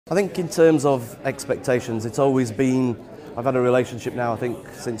I think in terms of expectations, it's always been, I've had a relationship now I think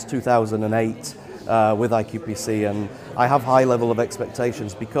since 2008 with IQPC, and I have high level of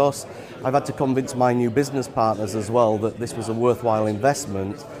expectations because I've had to convince my new business partners as well that this was a worthwhile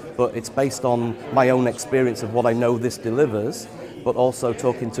investment, but it's based on my own experience of what I know this delivers, but also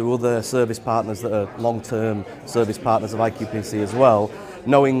talking to other service partners that are long-term service partners of IQPC as well,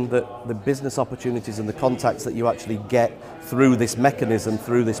 knowing that the business opportunities and the contacts that you actually get through this mechanism,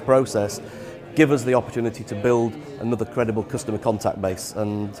 through this process, give us the opportunity to build another credible customer contact base.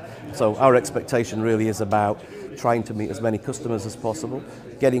 And so our expectation really is about trying to meet as many customers as possible,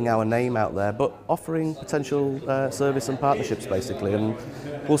 getting our name out there, but offering potential service and partnerships basically. And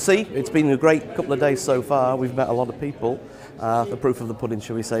we'll see. It's been a great couple of days so far. We've met a lot of people. The proof of the pudding,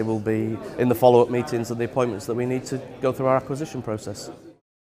 shall we say, will be in the follow-up meetings and the appointments that we need to go through our acquisition process.